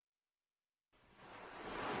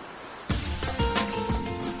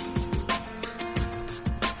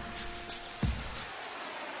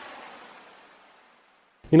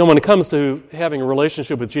You know, when it comes to having a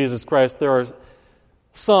relationship with Jesus Christ, there are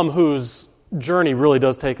some whose journey really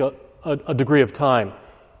does take a degree of time.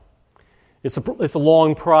 It's a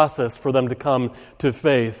long process for them to come to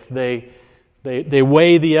faith. They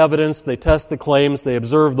weigh the evidence, they test the claims, they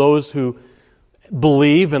observe those who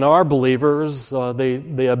believe and are believers.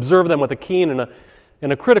 They observe them with a keen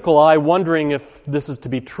and a critical eye, wondering if this is to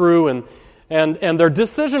be true, and their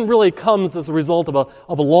decision really comes as a result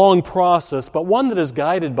of a long process, but one that is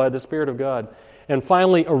guided by the Spirit of God, and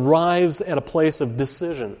finally arrives at a place of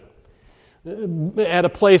decision, at a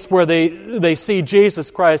place where they see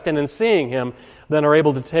Jesus Christ, and in seeing Him, then are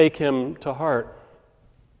able to take Him to heart.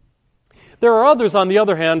 There are others, on the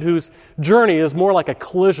other hand, whose journey is more like a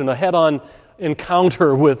collision, a head-on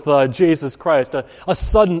encounter with Jesus Christ, a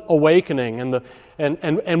sudden awakening,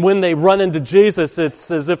 and when they run into Jesus, it's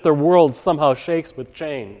as if their world somehow shakes with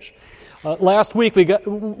change. Last week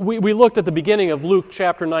we looked at the beginning of Luke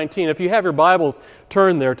chapter 19. If you have your Bibles,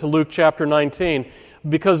 turn there to Luke chapter 19,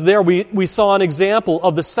 because there we saw an example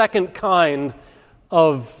of the second kind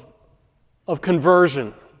of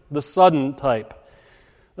conversion, the sudden type.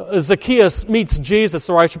 Zacchaeus meets Jesus,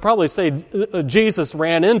 or I should probably say Jesus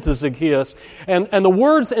ran into Zacchaeus, and the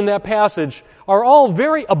words in that passage are all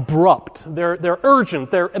very abrupt. They're urgent,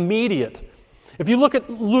 they're immediate. If you look at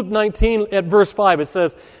Luke 19 at verse 5, it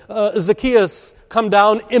says, Zacchaeus, come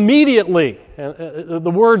down immediately. And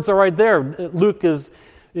the words are right there. Luke is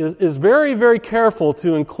very, very careful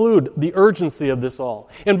to include the urgency of this all.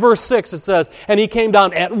 In verse 6 it says, and he came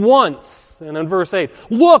down at once. And in verse 8,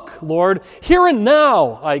 look, Lord, here and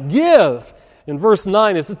now I give. In verse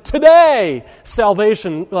 9 it says, today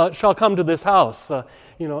salvation shall come to this house.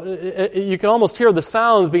 You can almost hear the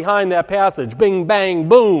sounds behind that passage. Bing, bang,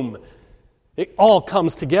 boom. It all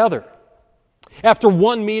comes together. After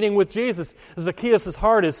one meeting with Jesus, Zacchaeus'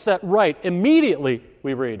 heart is set right. Immediately,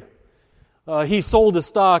 we read, he sold his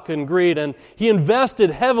stock in greed, and he invested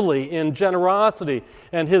heavily in generosity,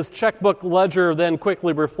 and his checkbook ledger then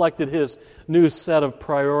quickly reflected his new set of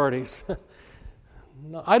priorities.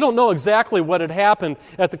 I don't know exactly what had happened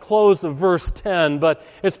at the close of verse 10, but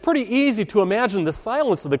it's pretty easy to imagine the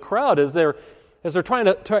silence of the crowd as they're trying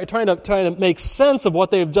to make sense of what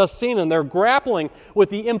they've just seen, and they're grappling with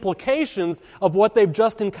the implications of what they've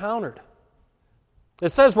just encountered. It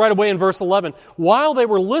says right away in verse 11, while they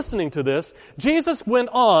were listening to this, Jesus went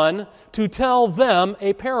on to tell them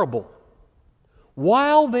a parable.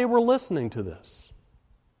 While they were listening to this.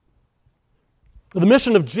 The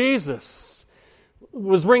mission of Jesus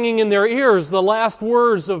was ringing in their ears, the last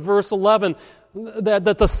words of verse 11,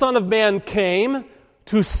 that the Son of Man came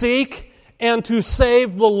to seek and to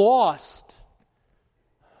save the lost.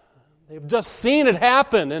 They've just seen it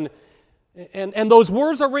happen, and those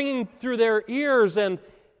words are ringing through their ears, and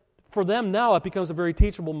for them now it becomes a very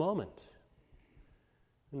teachable moment.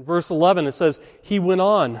 In verse 11 it says, he went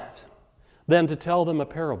on then to tell them a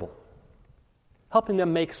parable, helping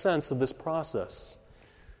them make sense of this process.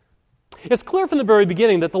 It's clear from the very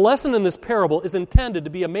beginning that the lesson in this parable is intended to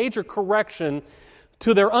be a major correction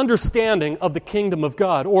to their understanding of the kingdom of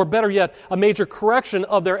God, or better yet, a major correction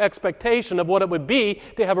of their expectation of what it would be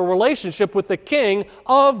to have a relationship with the king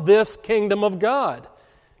of this kingdom of God.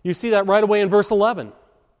 You see that right away in verse 11.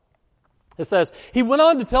 It says, he went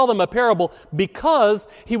on to tell them a parable because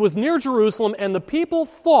he was near Jerusalem, and the people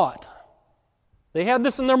thought, they had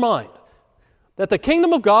this in their mind, that the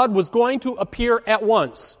kingdom of God was going to appear at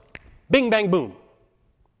once. Bing, bang, boom.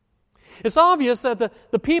 It's obvious that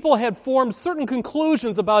the people had formed certain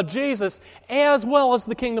conclusions about Jesus as well as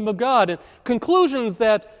the kingdom of God, and conclusions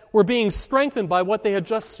that were being strengthened by what they had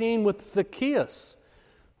just seen with Zacchaeus.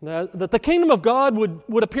 That the kingdom of God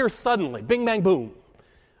would appear suddenly, bing, bang, boom.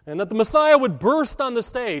 And that the Messiah would burst on the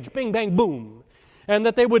stage, bing, bang, boom. And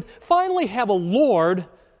that they would finally have a Lord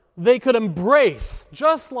they could embrace,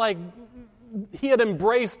 just like he had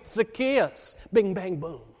embraced Zacchaeus, bing, bang,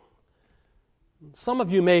 boom. Some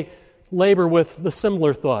of you may labor with the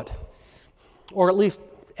similar thought, or at least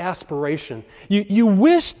aspiration. You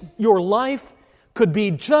wish your life could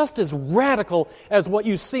be just as radical as what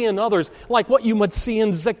you see in others, like what you might see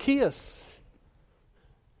in Zacchaeus.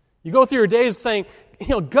 You go through your days saying,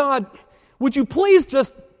 God, would you please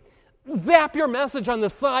just zap your message on the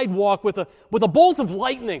sidewalk with a bolt of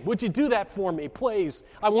lightning? Would you do that for me, please?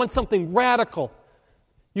 I want something radical.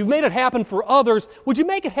 You've made it happen for others. Would you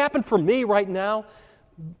make it happen for me right now?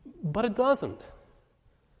 But it doesn't.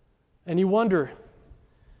 And you wonder,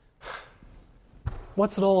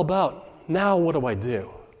 what's it all about? Now what do I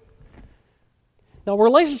do? Now, a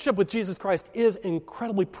relationship with Jesus Christ is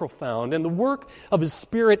incredibly profound, and the work of His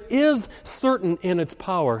Spirit is certain in its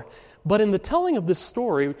power. But in the telling of this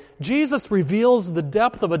story, Jesus reveals the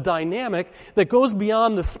depth of a dynamic that goes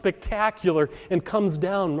beyond the spectacular and comes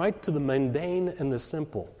down right to the mundane and the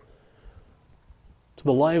simple, to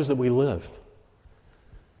the lives that we live.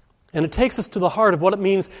 And it takes us to the heart of what it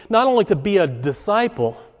means not only to be a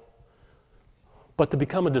disciple, but to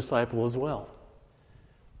become a disciple as well.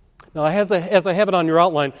 Now, as I have it on your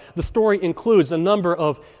outline, the story includes a number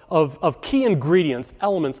of key ingredients,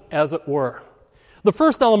 elements, as it were. The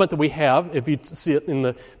first element that we have, if you see it in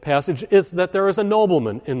the passage, is that there is a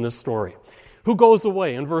nobleman in this story who goes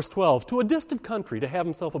away, in verse 12, to a distant country to have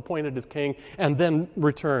himself appointed as king and then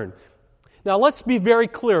return. Now, let's be very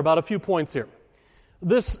clear about a few points here.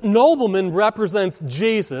 This nobleman represents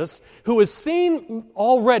Jesus, who is seen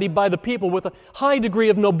already by the people with a high degree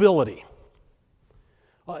of nobility.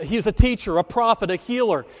 He's a teacher, a prophet, a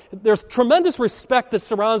healer. There's tremendous respect that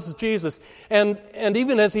surrounds Jesus. And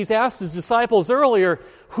even as he's asked his disciples earlier,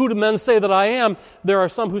 who do men say that I am? There are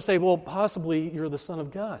some who say, well, possibly you're the Son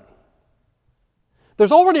of God.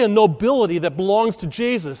 There's already a nobility that belongs to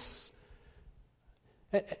Jesus.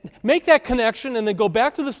 Make that connection and then go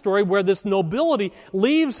back to the story where this nobility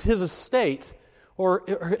leaves his estate or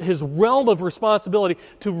his realm of responsibility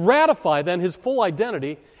to ratify then his full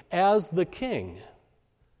identity as the king.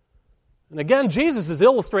 And again, Jesus is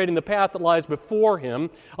illustrating the path that lies before him,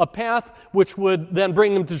 a path which would then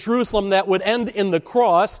bring him to Jerusalem that would end in the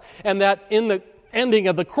cross, and that in the ending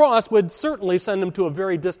of the cross would certainly send him to a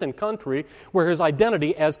very distant country where his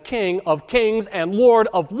identity as King of Kings and Lord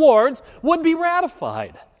of Lords would be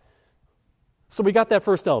ratified. So we got that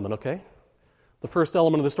first element, okay? The first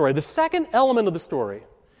element of the story. The second element of the story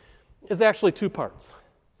is actually two parts.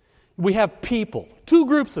 We have people, two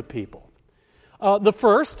groups of people. The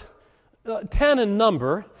first, 10 in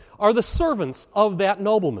number, are the servants of that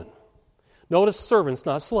nobleman. Notice servants,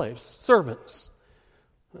 not slaves, servants.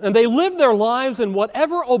 And they live their lives in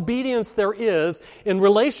whatever obedience there is in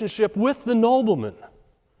relationship with the nobleman.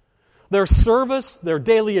 Their service, their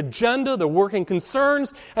daily agenda, their working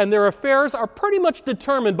concerns, and their affairs are pretty much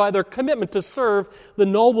determined by their commitment to serve the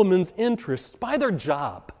nobleman's interests, by their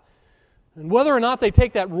job. And whether or not they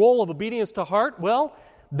take that role of obedience to heart, well,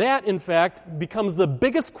 that, in fact, becomes the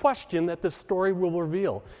biggest question that this story will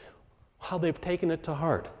reveal, how they've taken it to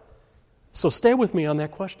heart. So stay with me on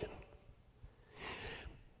that question.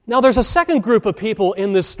 Now, there's a second group of people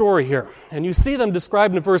in this story here, and you see them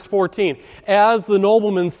described in verse 14 as the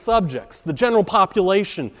nobleman's subjects, the general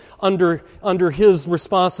population under his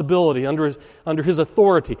responsibility, under his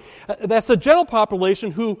authority. That's a general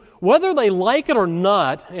population who, whether they like it or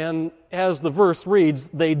not, and as the verse reads,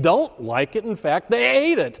 they don't like it. In fact, they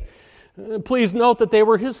hate it. Please note that they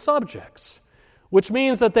were his subjects, which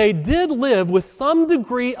means that they did live with some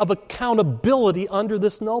degree of accountability under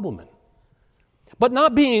this nobleman. But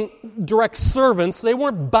not being direct servants, they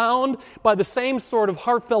weren't bound by the same sort of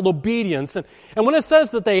heartfelt obedience. And when it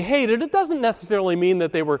says that they hated, it doesn't necessarily mean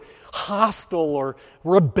that they were hostile or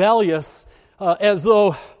rebellious, as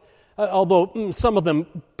though, although some of them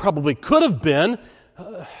probably could have been,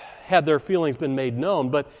 had their feelings been made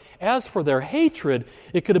known. But as for their hatred,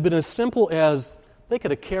 it could have been as simple as they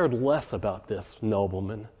could have cared less about this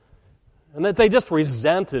nobleman, and that they just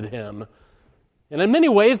resented him. And in many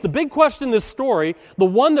ways, the big question in this story, the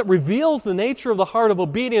one that reveals the nature of the heart of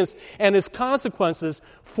obedience and its consequences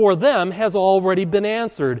for them, has already been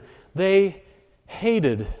answered. They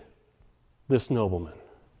hated this nobleman.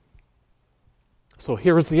 So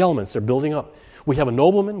here's the elements. They're building up. We have a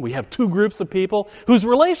nobleman. We have two groups of people whose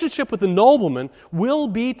relationship with the nobleman will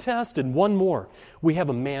be tested. One more. We have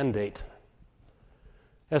a mandate.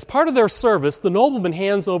 As part of their service, the nobleman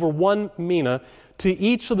hands over 1 mina to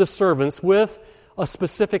each of the servants with a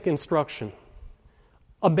specific instruction,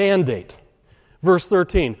 a mandate. Verse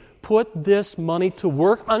 13, put this money to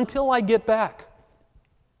work until I get back.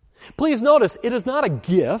 Please notice, it is not a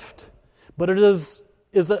gift, but it is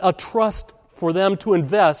a trust for them to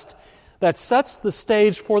invest that sets the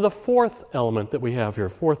stage for the fourth element that we have here,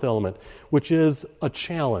 fourth element, which is a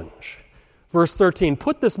challenge. Verse 13,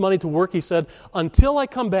 put this money to work, he said, until I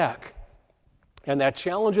come back. And that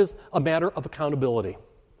challenges a matter of accountability.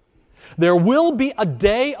 There will be a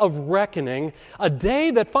day of reckoning, a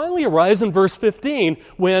day that finally arrives in verse 15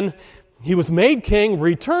 when he was made king,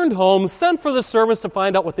 returned home, sent for the servants to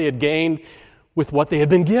find out what they had gained with what they had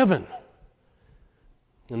been given.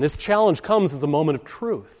 And this challenge comes as a moment of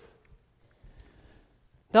truth.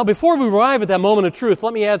 Now, before we arrive at that moment of truth,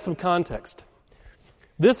 let me add some context.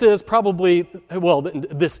 This is the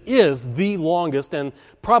longest and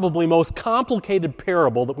probably most complicated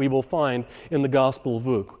parable that we will find in the Gospel of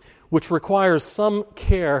Luke, which requires some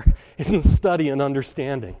care in study and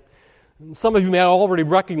understanding. Some of you may already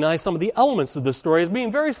recognize some of the elements of this story as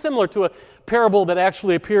being very similar to a parable that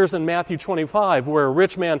actually appears in Matthew 25, where a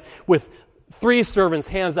rich man with 3 servants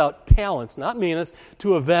hands out talents, not minas,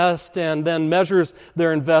 to a vest and then measures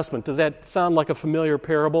their investment. Does that sound like a familiar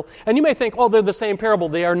parable? And you may think, oh, they're the same parable.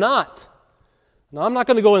 They are not. Now, I'm not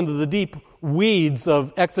going to go into the deep weeds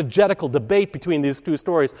of exegetical debate between these 2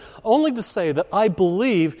 stories, only to say that I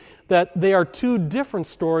believe that they are 2 different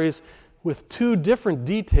stories with 2 different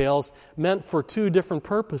details meant for 2 different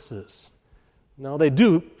purposes. Now, they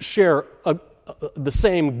do share the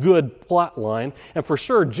same good plot line, and for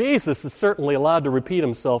sure, Jesus is certainly allowed to repeat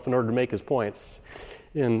himself in order to make his points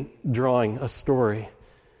in drawing a story.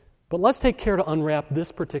 But let's take care to unwrap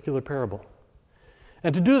this particular parable.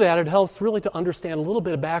 And to do that, it helps really to understand a little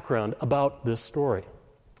bit of background about this story.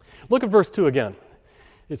 Look at verse 2 again.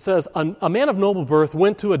 It says, a man of noble birth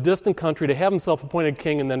went to a distant country to have himself appointed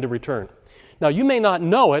king and then to return. Now, you may not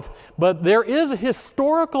know it, but there is a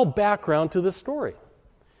historical background to this story.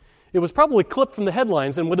 It was probably clipped from the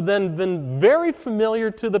headlines and would have then been very familiar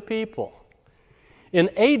to the people. In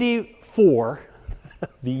AD 4,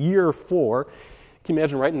 the year 4, can you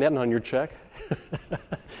imagine writing that on your check?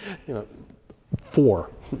 4.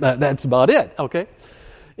 That's about it, okay?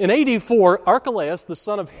 In AD 4, Archelaus, the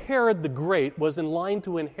son of Herod the Great, was in line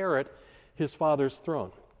to inherit his father's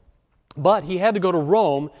throne. But he had to go to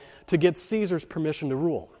Rome to get Caesar's permission to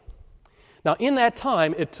rule. Now, in that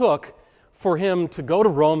time, it took for him to go to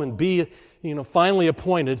Rome and be, finally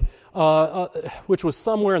appointed, which was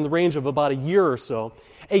somewhere in the range of about a year or so.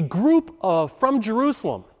 A group from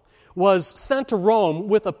Jerusalem was sent to Rome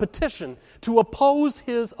with a petition to oppose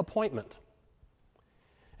his appointment.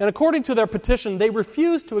 And according to their petition, they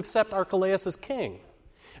refused to accept Archelaus as king.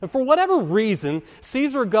 And for whatever reason,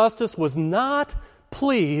 Caesar Augustus was not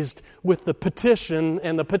pleased with the petition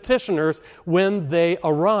and the petitioners when they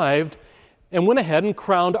arrived and went ahead and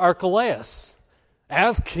crowned Archelaus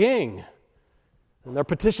as king. And their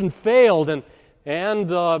petition failed, and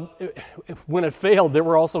when it failed, there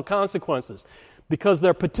were also consequences, because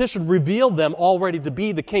their petition revealed them already to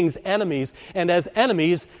be the king's enemies, and as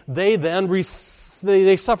enemies, they then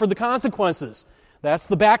they suffered the consequences. That's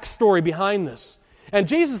the backstory behind this. And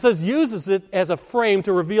Jesus uses it as a frame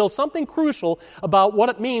to reveal something crucial about what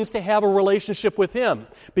it means to have a relationship with Him.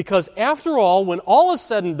 Because after all, when all is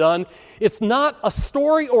said and done, it's not a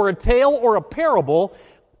story or a tale or a parable.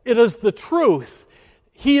 It is the truth.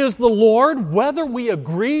 He is the Lord, whether we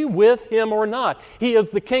agree with Him or not. He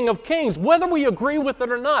is the King of Kings, whether we agree with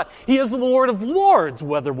it or not. He is the Lord of Lords,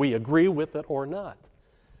 whether we agree with it or not.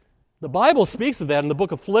 The Bible speaks of that in the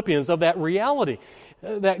book of Philippians, of that reality,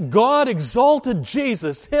 that God exalted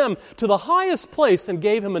Jesus, Him, to the highest place and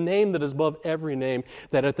gave Him a name that is above every name,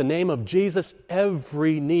 that at the name of Jesus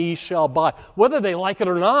every knee shall bow, whether they like it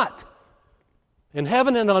or not. In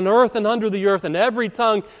heaven and on earth and under the earth, and every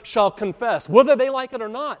tongue shall confess, whether they like it or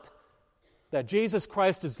not, that Jesus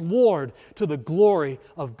Christ is Lord, to the glory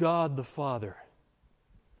of God the Father.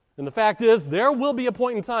 And the fact is, there will be a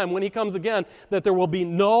point in time when He comes again that there will be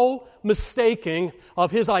no mistaking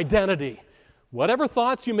of His identity. Whatever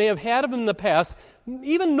thoughts you may have had of Him in the past,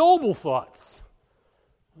 even noble thoughts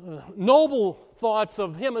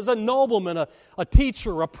of Him as a nobleman, a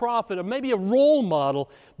teacher, a prophet, or maybe a role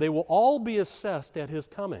model, they will all be assessed at His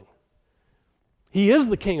coming. He is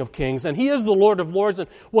the King of Kings, and He is the Lord of Lords, and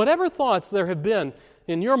whatever thoughts there have been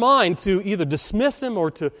in your mind to either dismiss Him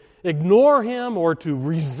or to ignore Him or to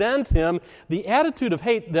resent Him, the attitude of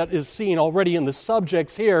hate that is seen already in the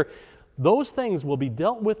subjects here, those things will be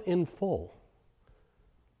dealt with in full.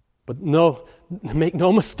 But make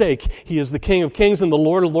no mistake, He is the King of Kings and the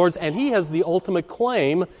Lord of Lords, and He has the ultimate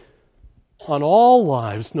claim on all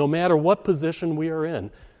lives, no matter what position we are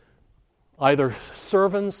in, either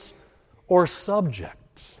servants or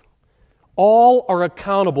subjects. All are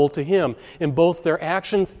accountable to Him in both their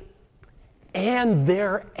actions and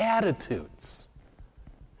their attitudes.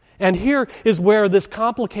 And here is where this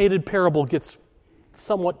complicated parable gets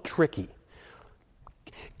somewhat tricky.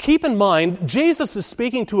 Keep in mind, Jesus is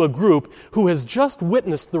speaking to a group who has just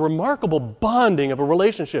witnessed the remarkable bonding of a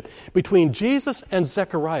relationship between Jesus and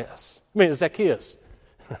Zacchaeus.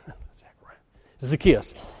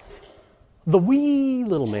 Zacchaeus, the wee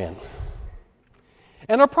little man.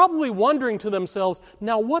 And are probably wondering to themselves,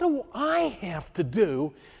 now what do I have to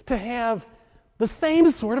do to have the same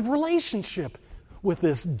sort of relationship with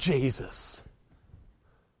this Jesus?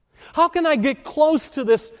 How can I get close to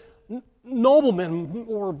this nobleman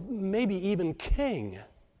or maybe even king?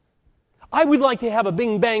 I would like to have a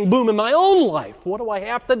bing bang boom in my own life. What do I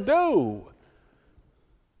have to do?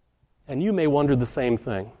 And you may wonder the same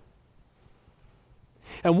thing.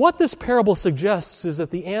 And what this parable suggests is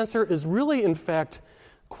that the answer is really, in fact,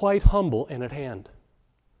 quite humble and at hand.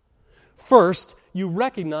 First, you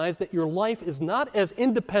recognize that your life is not as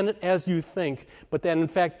independent as you think, but that in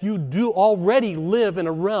fact you do already live in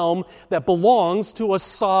a realm that belongs to a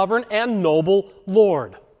sovereign and noble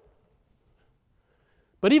Lord.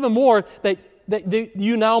 But even more, that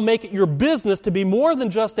you now make it your business to be more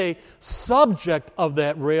than just a subject of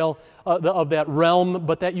that realm,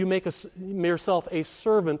 but that you make yourself a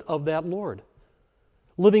servant of that Lord,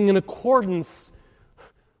 living in accordance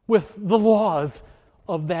with the laws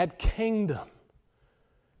of that kingdom.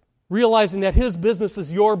 Realizing that His business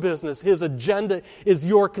is your business, His agenda is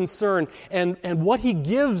your concern, and what He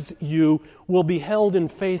gives you will be held in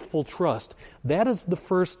faithful trust. That is the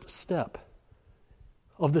first step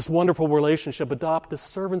of this wonderful relationship. Adopt the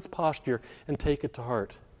servant's posture and take it to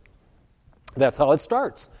heart. That's how it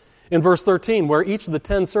starts. In verse 13, where each of the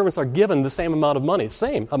 10 servants are given the same amount of money,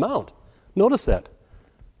 same amount. Notice that.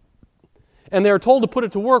 And they are told to put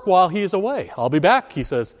it to work while he is away. I'll be back, he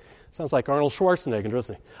says. Sounds like Arnold Schwarzenegger,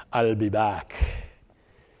 doesn't he? I'll be back.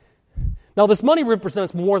 Now, this money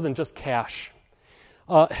represents more than just cash,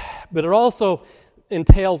 but it also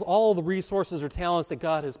entails all the resources or talents that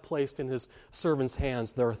God has placed in His servants'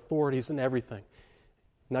 hands, their authorities and everything.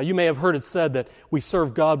 Now, you may have heard it said that we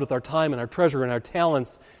serve God with our time and our treasure and our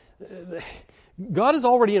talents. God has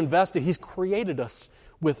already invested. He's created us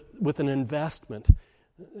with an investment.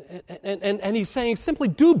 And He's saying, simply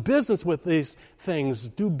do business with these things.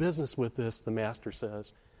 Do business with this, the Master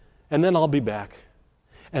says. And then I'll be back.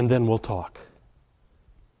 And then we'll talk.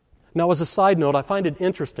 Now, as a side note, I find it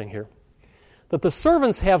interesting here that the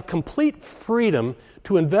servants have complete freedom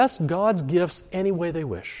to invest God's gifts any way they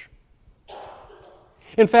wish.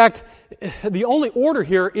 In fact, the only order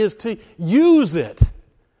here is to use it.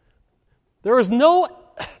 There is no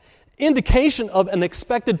indication of an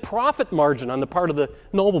expected profit margin on the part of the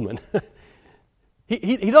nobleman.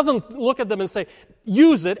 He doesn't look at them and say,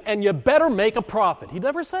 use it and you better make a profit. He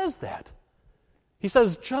never says that. He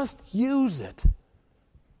says, just use it.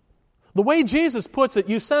 The way Jesus puts it,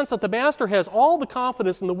 you sense that the Master has all the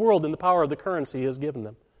confidence in the world in the power of the currency He has given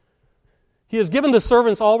them. He has given the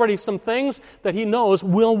servants already some things that He knows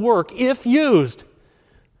will work if used.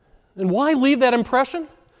 And why leave that impression?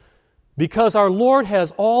 Because our Lord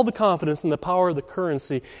has all the confidence in the power of the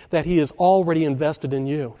currency that He has already invested in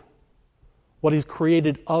you, what He's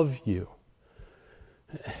created of you.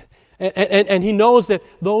 And He knows that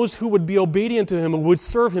those who would be obedient to Him and would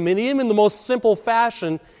serve Him, and even in the most simple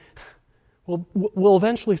fashion, will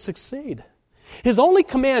eventually succeed. His only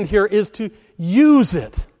command here is to use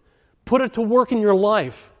it. Put it to work in your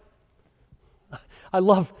life. I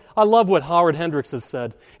love what Howard Hendricks has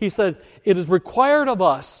said. He says, it is required of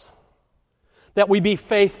us that we be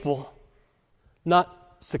faithful,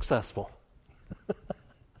 not successful. Let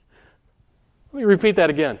me repeat that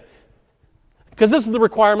again. Because this is the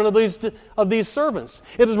requirement of these servants.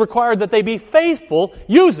 It is required that they be faithful,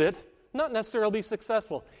 use it, not necessarily be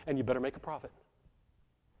successful, and you better make a profit.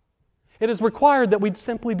 It is required that we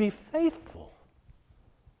simply be faithful,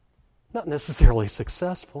 not necessarily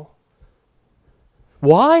successful.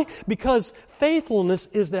 Why? Because faithfulness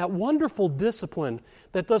is that wonderful discipline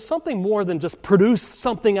that does something more than just produce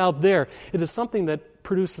something out there. It is something that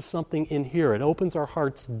produces something in here. It opens our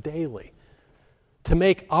hearts daily to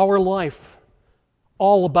make our life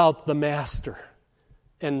all about the Master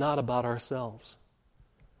and not about ourselves.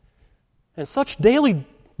 And such daily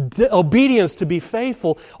obedience to be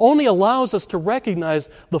faithful only allows us to recognize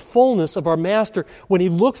the fullness of our Master when He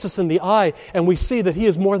looks us in the eye and we see that He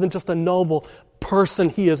is more than just a noble person.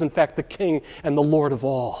 He is, in fact, the King and the Lord of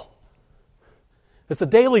all. It's a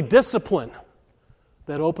daily discipline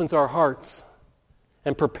that opens our hearts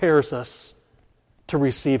and prepares us to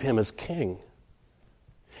receive Him as King.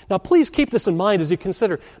 Now, please keep this in mind as you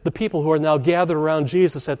consider the people who are now gathered around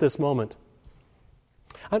Jesus at this moment.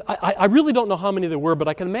 I really don't know how many there were, but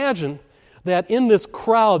I can imagine that in this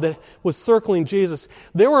crowd that was circling Jesus,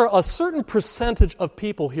 there were a certain percentage of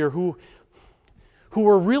people here who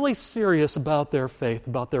were really serious about their faith,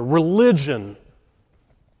 about their religion.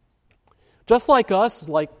 Just like us,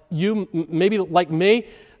 like you, maybe like me,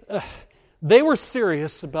 they were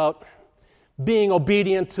serious about being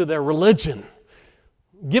obedient to their religion.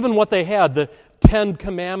 Given what they had, the 10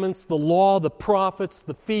 Commandments, the law, the prophets,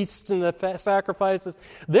 the feasts, and the sacrifices.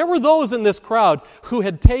 There were those in this crowd who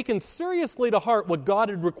had taken seriously to heart what God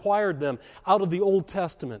had required them out of the Old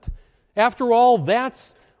Testament. After all,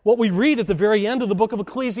 that's What we read at the very end of the book of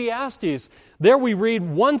Ecclesiastes. There we read,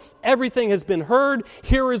 once everything has been heard,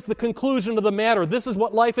 here is the conclusion of the matter. This is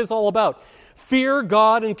what life is all about. Fear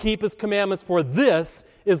God and keep His commandments, for this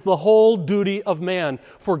is the whole duty of man.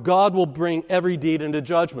 For God will bring every deed into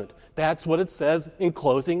judgment. That's what it says in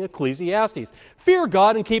closing Ecclesiastes. Fear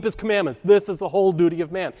God and keep His commandments. This is the whole duty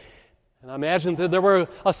of man. And I imagine that there were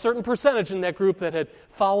a certain percentage in that group that had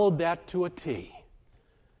followed that to a T.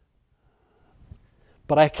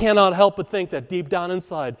 But I cannot help but think that deep down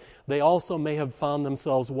inside, they also may have found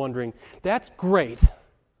themselves wondering, that's great,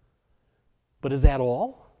 but is that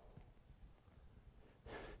all?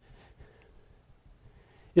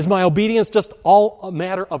 Is my obedience just all a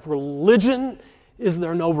matter of religion? Is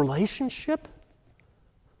there no relationship?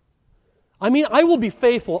 I mean, I will be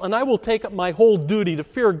faithful and I will take up my whole duty to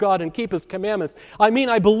fear God and keep His commandments. I mean,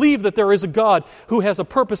 I believe that there is a God who has a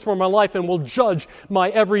purpose for my life and will judge my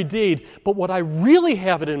every deed. But what I really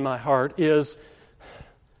have it in my heart is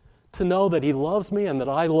to know that He loves me and that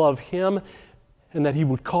I love Him and that He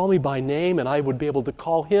would call me by name and I would be able to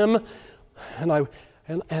call Him. And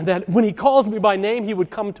that when He calls me by name, He would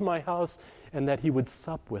come to my house and that He would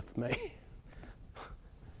sup with me.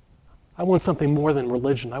 I want something more than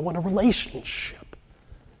religion. I want a relationship.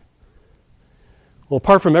 Well,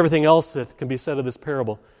 apart from everything else that can be said of this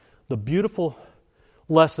parable, the beautiful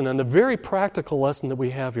lesson and the very practical lesson that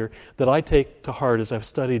we have here that I take to heart as I've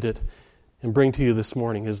studied it and bring to you this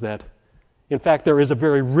morning is that, in fact, there is a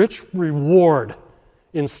very rich reward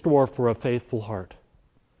in store for a faithful heart.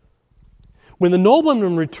 When the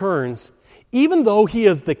nobleman returns, even though he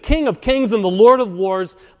is the King of Kings and the Lord of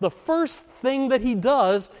Lords, the first thing that he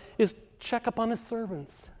does is check up on his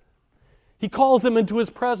servants. He calls them into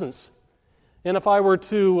his presence. And if I were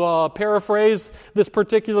to paraphrase this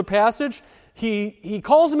particular passage, he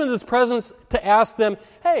calls them into his presence to ask them,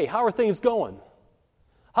 hey, how are things going?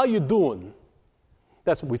 How you doing?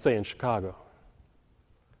 That's what we say in Chicago.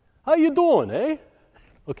 How you doing, eh?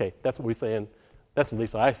 Okay, that's what at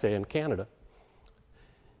least I say in Canada.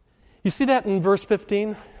 You see that in verse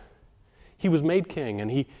 15? He was made king,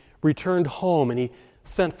 and he returned home, and he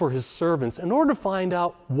sent for his servants in order to find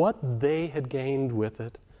out what they had gained with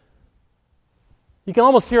it. You can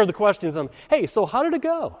almost hear the questions of, hey, so how did it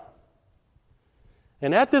go?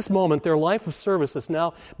 And at this moment, their life of service is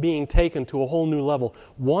now being taken to a whole new level,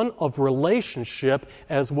 one of relationship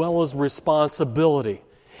as well as responsibility.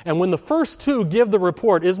 And when the first two give the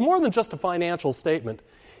report, it is more than just a financial statement.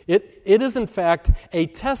 It is, in fact, a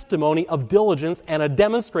testimony of diligence and a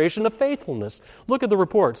demonstration of faithfulness. Look at the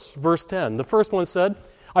reports. Verse 10, the first one said,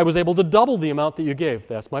 I was able to double the amount that you gave.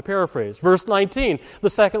 That's my paraphrase. Verse 19, the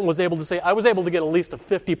second was able to say, I was able to get at least a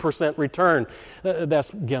 50% return. That's,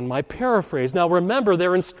 again, my paraphrase. Now remember,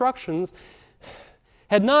 their instructions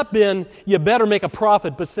had not been, you better make a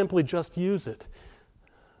profit, but simply just use it.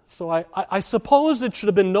 So I suppose it should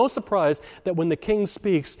have been no surprise that when the king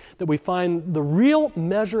speaks, that we find the real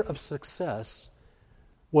measure of success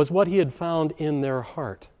was what he had found in their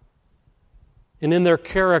heart and in their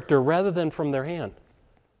character rather than from their hand.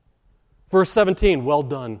 Verse 17, well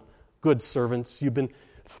done, good servants. You've been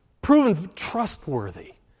proven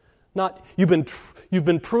trustworthy. Not you've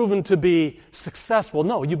been proven to be successful.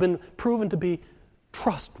 No, you've been proven to be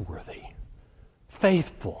trustworthy,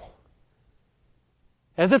 faithful.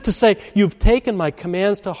 As if to say, you've taken my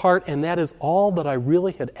commands to heart, and that is all that I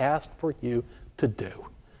really had asked for you to do.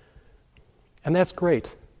 And that's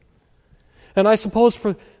great. And I suppose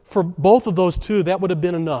for both of those two, that would have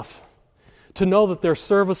been enough to know that their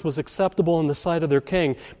service was acceptable in the sight of their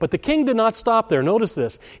king. But the king did not stop there. Notice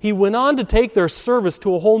this. He went on to take their service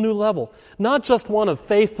to a whole new level. Not just one of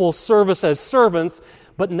faithful service as servants,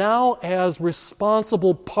 but now as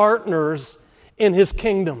responsible partners in his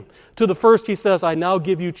kingdom. To the first he says, I now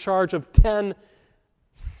give you charge of 10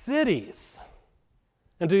 cities.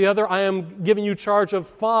 And to the other, I am giving you charge of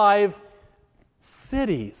 5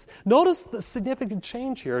 cities. Notice the significant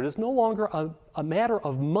change here. It is no longer a matter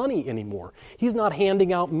of money anymore. He's not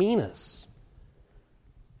handing out minas.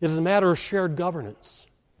 It is a matter of shared governance,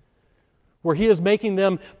 where he is making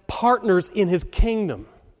them partners in his kingdom.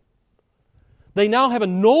 They now have a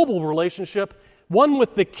noble relationship, one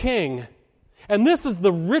with the king. And this is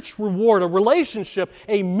the rich reward, a relationship,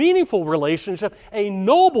 a meaningful relationship, a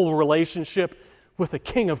noble relationship with the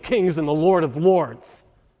King of Kings and the Lord of Lords.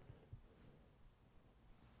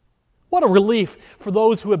 What a relief for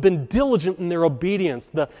those who have been diligent in their obedience,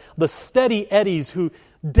 the steady eddies who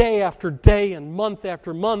day after day and month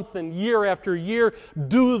after month and year after year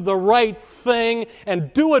do the right thing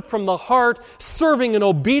and do it from the heart, serving in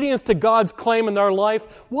obedience to God's claim in their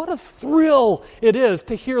life. What a thrill it is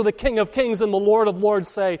to hear the King of Kings and the Lord of Lords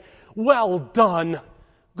say, "Well done,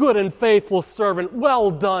 good and faithful servant.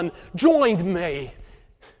 Well done, joined me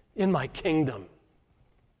in my kingdom."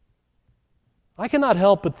 I cannot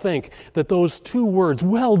help but think that those two words,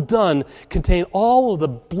 "well done," contain all of the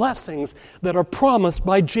blessings that are promised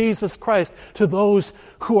by Jesus Christ to those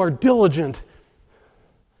who are diligent.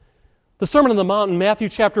 The Sermon on the Mount in Matthew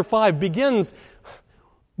chapter 5 begins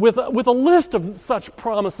with a list of such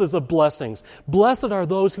promises of blessings. "Blessed are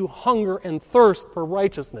those who hunger and thirst for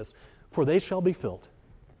righteousness, for they shall be filled.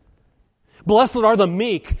 Blessed are the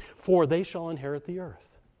meek, for they shall inherit the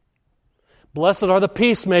earth. Blessed are the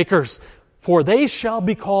peacemakers, for they shall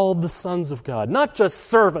be called the sons of God." Not just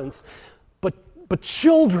servants, but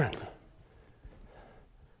children,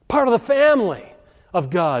 part of the family of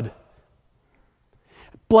God.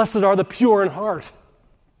 "Blessed are the pure in heart,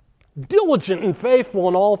 diligent and faithful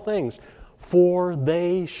in all things, for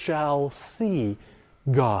they shall see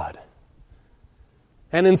God."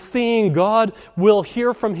 And in seeing God, we'll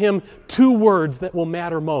hear from Him two words that will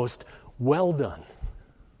matter most. "Well done.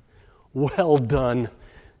 Well done,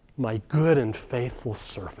 my good and faithful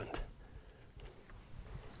servant."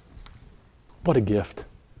 What a gift.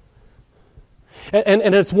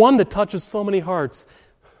 And it's one that touches so many hearts.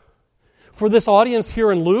 For this audience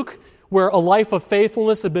here in Luke, where a life of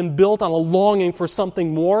faithfulness had been built on a longing for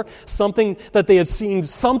something more, something that they had seen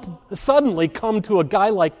suddenly come to a guy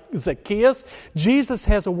like Zacchaeus, Jesus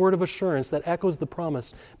has a word of assurance that echoes the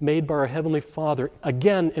promise made by our Heavenly Father,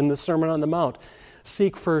 again in the Sermon on the Mount.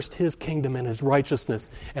 "Seek first His kingdom and His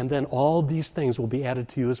righteousness, and then all these things will be added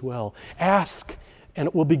to you as well. Ask, and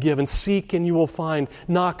it will be given. Seek, and you will find.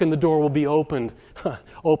 Knock, and the door will be opened."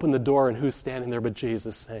 Open the door, and who's standing there but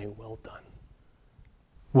Jesus saying, "Well done.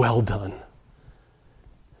 Well done."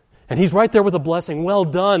 And He's right there with a blessing. "Well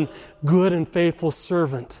done, good and faithful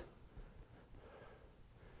servant."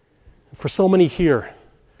 For so many here,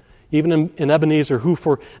 even in Ebenezer, who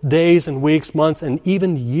for days and weeks, months, and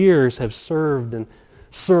even years have served and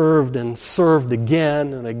served and served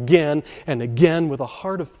again and again and again with a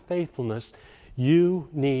heart of faithfulness, you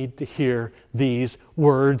need to hear these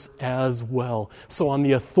words as well. So on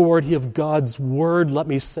the authority of God's Word, let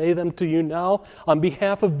me say them to you now on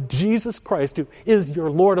behalf of Jesus Christ, who is your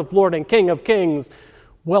Lord of Lords and King of Kings.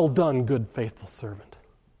 Well done, good, faithful servant.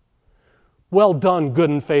 Well done, good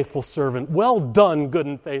and faithful servant. Well done, good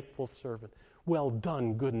and faithful servant. Well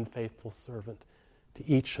done, good and faithful servant, to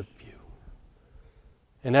each of you.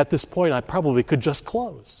 And at this point, I probably could just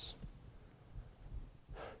close.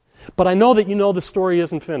 But I know that you know the story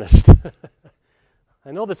isn't finished.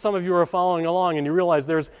 I know that some of you are following along and you realize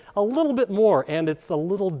there's a little bit more, and it's a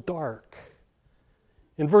little dark.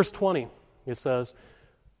 In verse 20, it says,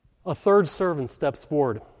 "A third servant steps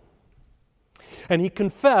forward, and he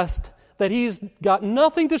confessed that he's got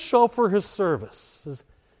nothing to show for his service.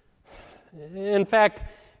 In fact,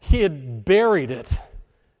 he had buried it.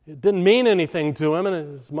 It didn't mean anything to him,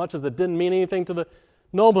 and as much as it didn't mean anything to the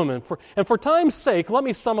nobleman. And for time's sake, let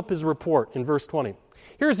me sum up his report in verse 20.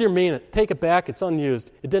 Here's your mean it. Take it back. It's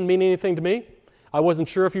unused. It didn't mean anything to me. I wasn't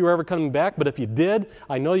sure if you were ever coming back, but if you did,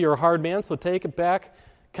 I know you're a hard man, so take it back.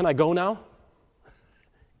 Can I go now?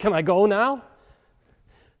 Can I go now?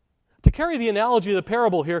 To carry the analogy of the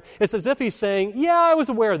parable here, it's as if he's saying, yeah, I was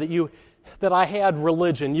aware that I had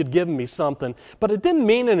religion, you'd given me something, but it didn't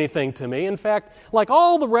mean anything to me. In fact, like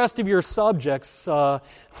all the rest of your subjects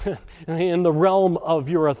in the realm of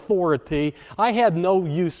your authority, I had no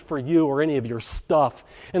use for you or any of your stuff.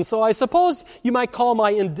 And so I suppose you might call my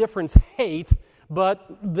indifference hate, but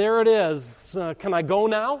there it is. Can I go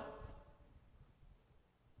now?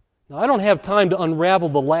 Now, I don't have time to unravel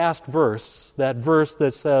the last verse, that verse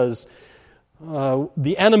that says,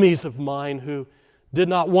 the enemies of mine who did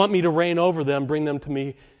not want me to reign over them, bring them to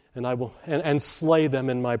me, and I will and slay them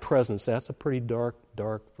in my presence. That's a pretty dark,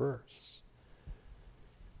 dark verse.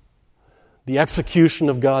 The execution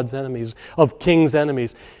of God's enemies, of king's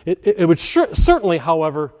enemies. It would certainly,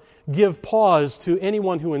 however, give pause to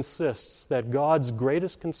anyone who insists that God's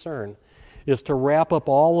greatest concern is to wrap up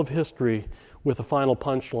all of history with a final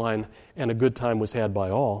punchline, and a good time was had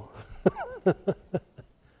by all.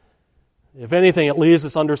 If anything, it leaves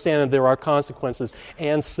us understanding that there are consequences,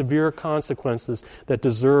 and severe consequences, that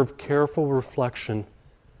deserve careful reflection.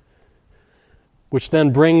 Which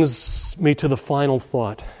then brings me to the final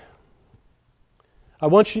thought. I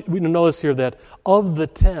want you to notice here that of the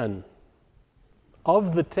 10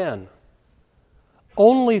 of the 10,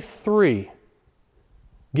 only 3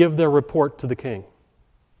 give their report to the king.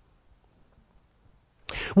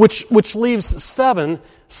 Which leaves 7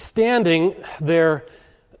 standing there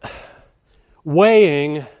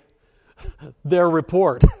weighing their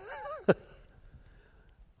report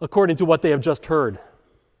according to what they have just heard.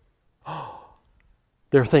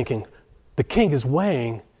 They're thinking, the king is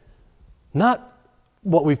weighing not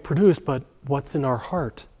what we've produced, but what's in our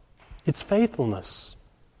heart. It's faithfulness.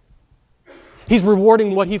 He's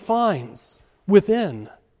rewarding what he finds within.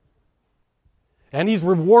 And he's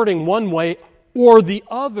rewarding one way or the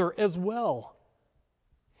other as well.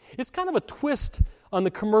 It's kind of a twist on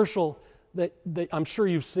the commercial that I'm sure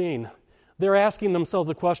you've seen. They're asking themselves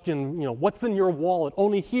the question, what's in your wallet?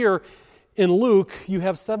 Only here in Luke, you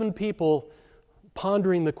have 7 people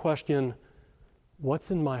pondering the question,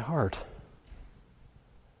 what's in my heart?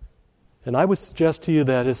 And I would suggest to you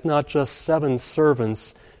that it's not just 7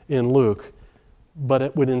 servants in Luke, but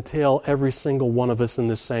it would entail every single one of us in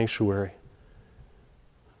this sanctuary.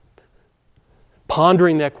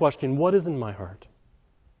 Pondering that question, what is in my heart?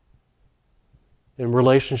 In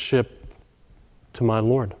relationship to my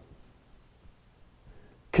Lord.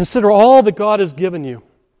 Consider all that God has given you.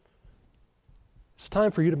 It's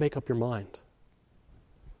time for you to make up your mind.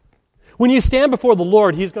 When you stand before the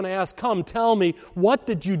Lord, He's going to ask, come, tell me, what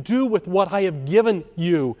did you do with what I have given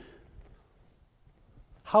you?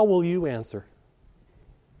 How will you answer?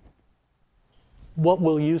 What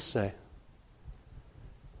will you say?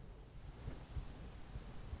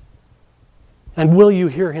 And will you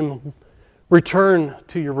hear Him return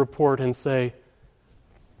to your report and say,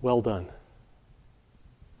 well done.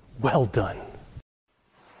 Well done.